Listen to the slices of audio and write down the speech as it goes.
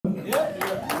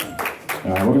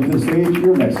Welcome to the stage,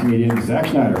 your next comedian, Zach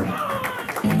Schneider.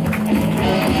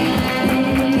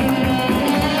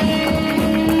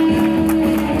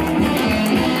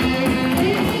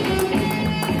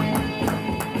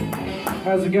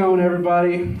 How's it going,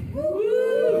 everybody?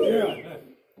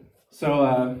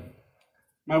 So,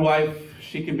 my wife,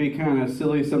 she can be kind of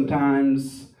silly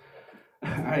sometimes.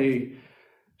 I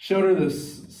showed her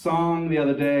this song the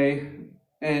other day,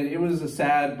 and it was a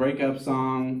sad breakup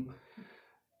song.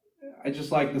 I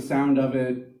just liked the sound of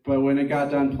it, but when it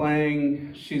got done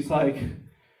playing, she's like,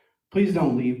 "Please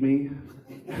don't leave me."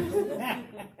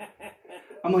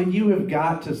 I'm like, "You have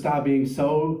got to stop being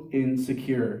so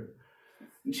insecure."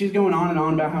 And she's going on and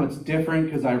on about how it's different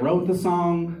because I wrote the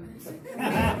song.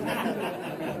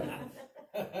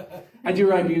 I do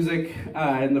write music,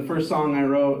 and the first song I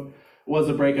wrote was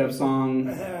a breakup song.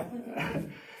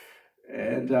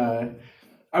 And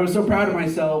I was so proud of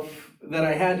myself that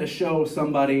I had to show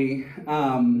somebody.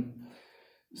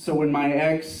 So when my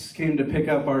ex came to pick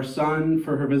up our son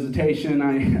for her visitation,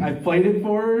 I played it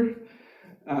for her.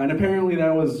 And apparently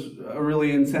that was a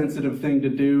really insensitive thing to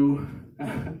do.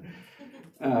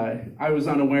 I was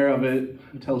unaware of it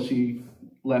until she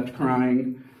left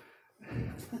crying.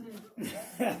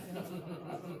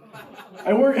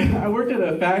 I worked at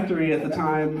a factory at the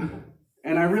time,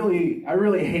 and I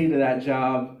really hated that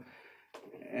job.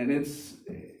 And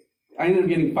I ended up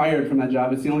getting fired from that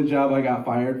job. It's the only job I got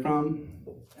fired from.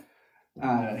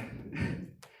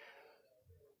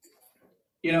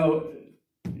 You know,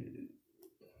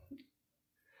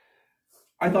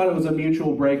 I thought it was a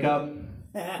mutual breakup.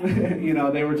 You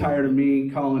know, they were tired of me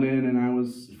calling in and I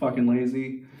was fucking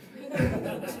lazy.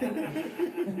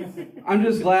 I'm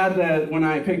just glad that when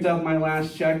I picked up my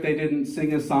last check, they didn't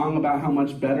sing a song about how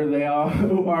much better they are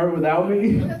without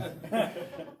me.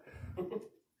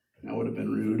 That would have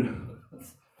been rude.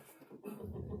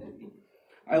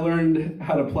 I learned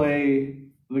how to play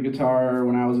the guitar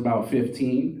when I was about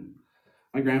 15.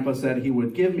 My grandpa said he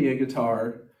would give me a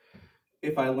guitar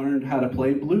if I learned how to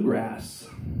play bluegrass,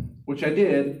 which I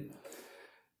did.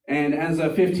 And as a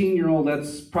 15-year-old,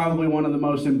 that's probably one of the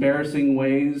most embarrassing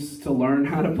ways to learn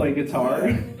how to play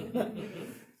guitar.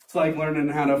 It's like learning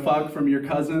how to fuck from your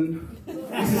cousin.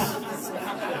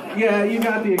 Yeah, you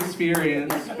got the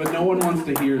experience, but no one wants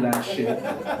to hear that shit.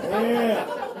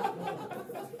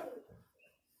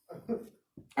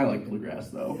 I like bluegrass,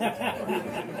 though.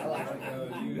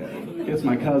 Gets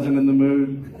my cousin in the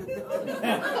mood.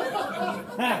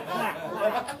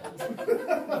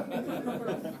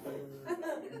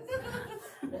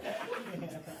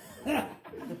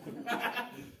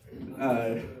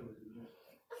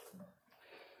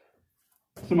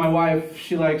 So my wife,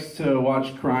 she likes to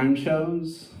watch crime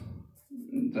shows.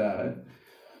 And,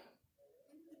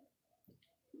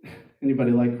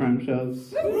 anybody like crime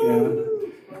shows? Yeah.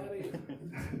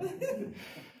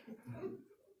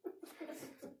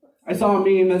 I saw a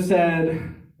meme that said,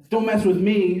 "Don't mess with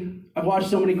me. I've watched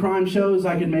so many crime shows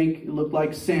I can make it look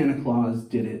like Santa Claus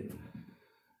did it."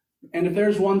 And if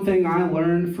there's one thing I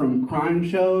learned from crime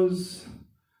shows,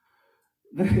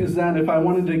 is that if I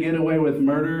wanted to get away with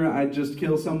murder, I'd just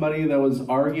kill somebody that was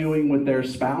arguing with their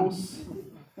spouse.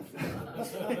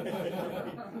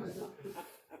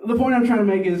 The point I'm trying to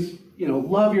make is, you know,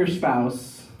 love your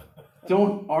spouse.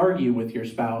 Don't argue with your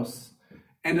spouse,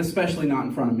 and especially not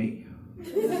in front of me.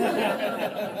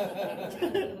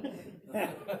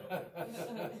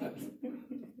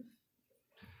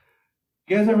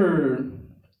 You guys ever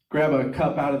grab a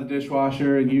cup out of the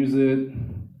dishwasher and use it,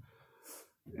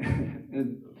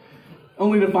 and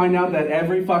only to find out that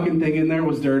every fucking thing in there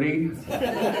was dirty?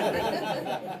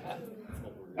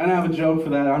 I don't have a joke for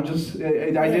that. I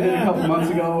did it a couple months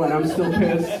ago and I'm still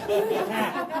pissed.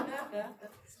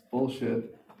 It's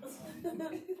bullshit.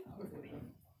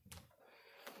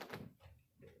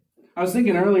 I was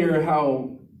thinking earlier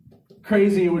how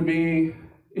crazy it would be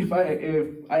if I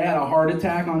had a heart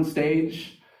attack on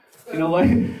stage. You know, like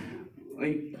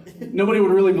nobody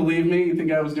would really believe me. You'd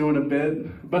think I was doing a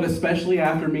bit, but especially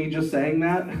after me just saying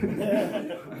that.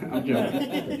 I'm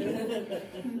joking.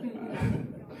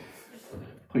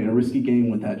 Playing a risky game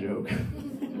with that joke.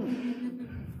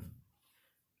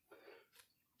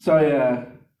 So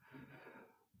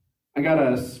I got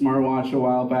a smartwatch a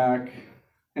while back,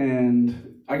 and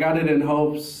I got it in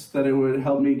hopes that it would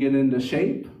help me get into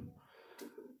shape.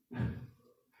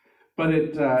 But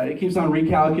it keeps on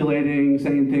recalculating,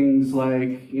 saying things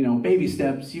like, you know, baby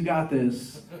steps, you got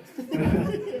this.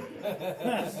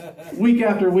 Week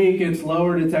after week, it's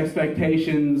lowered its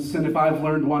expectations, and if I've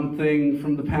learned one thing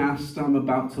from the past, I'm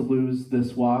about to lose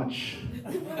this watch.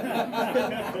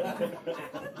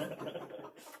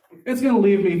 It's going to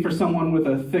leave me for someone with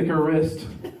a thicker wrist.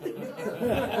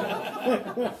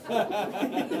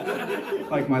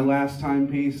 Like my last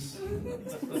timepiece.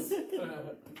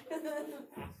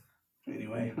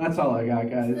 Anyway, that's all I got,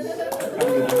 guys. Have a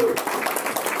good night.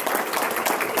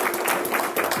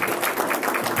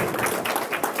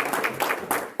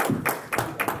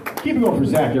 Keep it going for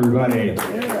Zach, everybody.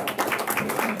 Yeah.